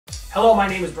Hello, my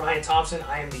name is Brian Thompson.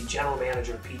 I am the General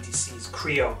Manager of PTC's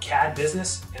Creo CAD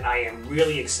business, and I am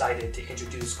really excited to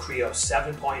introduce Creo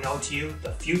 7.0 to you,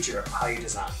 the future of how you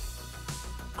design.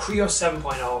 Creo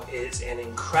 7.0 is an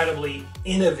incredibly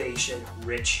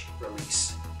innovation-rich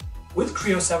release. With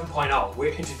Creo 7.0,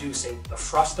 we're introducing the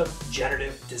Frustum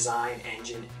generative design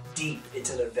engine deep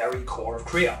into the very core of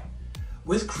Creo.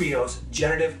 With Creo's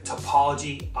generative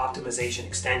topology optimization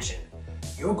extension,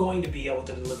 you're going to be able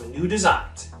to deliver new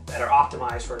designs that are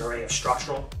optimized for an array of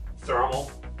structural, thermal,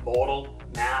 modal,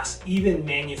 mass, even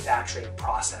manufacturing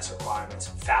process requirements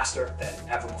faster than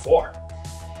ever before.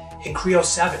 In Creo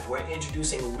 7, we're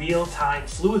introducing real-time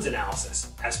fluids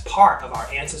analysis as part of our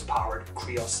ANSYS-powered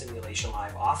Creo Simulation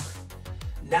Live offering.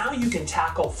 Now you can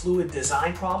tackle fluid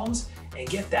design problems and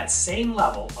get that same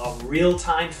level of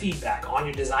real-time feedback on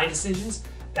your design decisions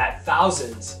that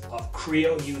thousands of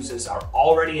Creo users are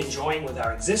already enjoying with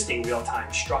our existing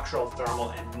real-time structural,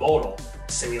 thermal, and modal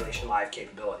Simulation Live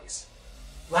capabilities.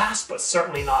 Last but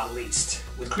certainly not least,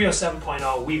 with Creo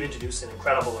 7.0, we've introduced an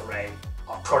incredible array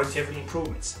of productivity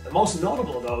improvements. The most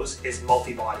notable of those is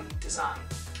Multibody Design.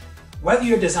 Whether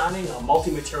you're designing a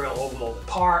multi-material overmolded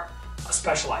part, a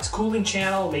specialized cooling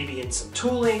channel, maybe in some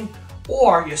tooling,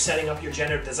 or you're setting up your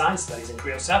generative design studies in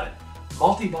Creo 7,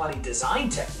 Multibody Design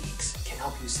techniques can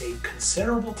help you save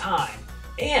considerable time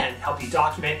and help you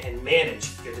document and manage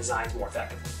your designs more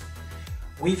effectively.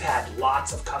 We've had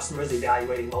lots of customers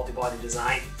evaluating Multibody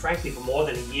Design, frankly, for more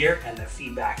than a year, and the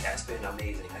feedback has been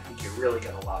amazing. I think you're really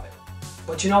going to love it.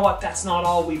 But you know what? That's not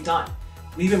all we've done.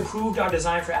 We've improved our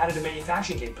design for additive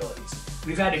manufacturing capabilities.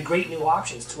 We've added great new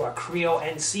options to our Creo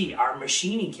NC, our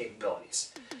machining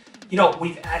capabilities. You know,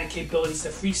 we've added capabilities to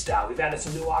Freestyle. We've added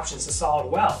some new options to Solid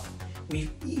Weld.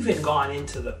 We've even gone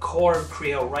into the core of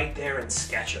Creo right there in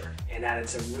Sketcher and added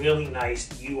some really nice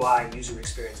UI user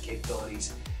experience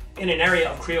capabilities in an area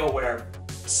of Creo where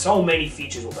so many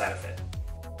features will benefit.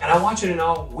 And I want you to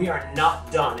know we are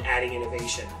not done adding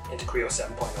innovation into Creo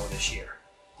 7.0 this year.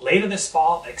 Later this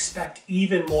fall, expect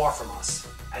even more from us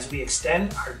as we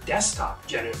extend our desktop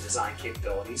generative design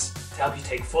capabilities to help you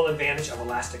take full advantage of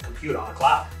elastic compute on the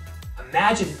cloud.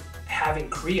 Imagine having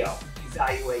Creo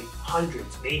evaluate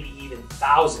hundreds, maybe even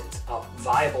thousands of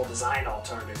viable design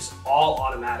alternatives all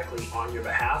automatically on your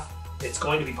behalf. It's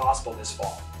going to be possible this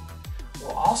fall.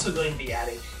 We're also going to be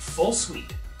adding a full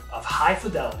suite of high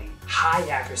fidelity, high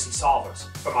accuracy solvers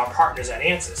from our partners at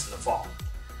ANSYS in the fall.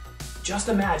 Just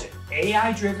imagine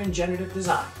AI-driven generative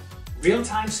design,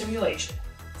 real-time simulation,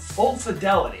 full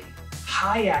fidelity,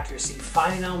 high accuracy,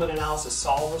 fine element analysis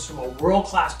solvers from a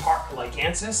world-class partner like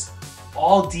ANSYS,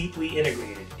 all deeply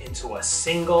integrated into a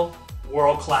single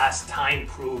world-class,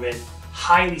 time-proven,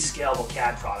 highly scalable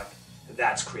CAD product.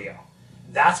 That's Creo.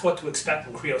 That's what to expect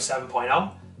from Creo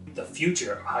 7.0, the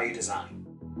future of how you design.